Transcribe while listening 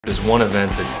There's one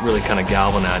event that really kind of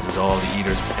galvanizes all the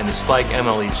eaters, and the Spike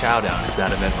MLE Chowdown is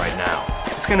that event right now.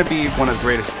 It's going to be one of the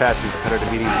greatest tests in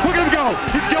competitive eating. Look at him go!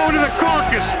 He's going to the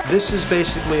carcass! This is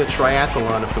basically a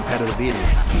triathlon of competitive eating.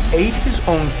 He ate his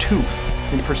own tooth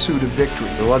in pursuit of victory.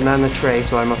 It wasn't on the tray,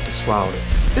 so I must have swallowed it.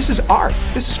 This is art.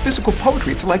 This is physical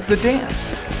poetry. It's like the dance.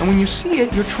 And when you see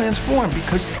it, you're transformed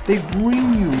because they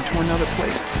bring you to another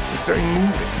place. It's very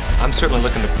moving. I'm certainly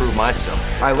looking to prove myself.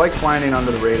 I like flying in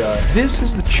under the radar. This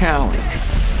is the challenge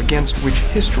against which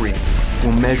history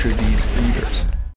will measure these eaters.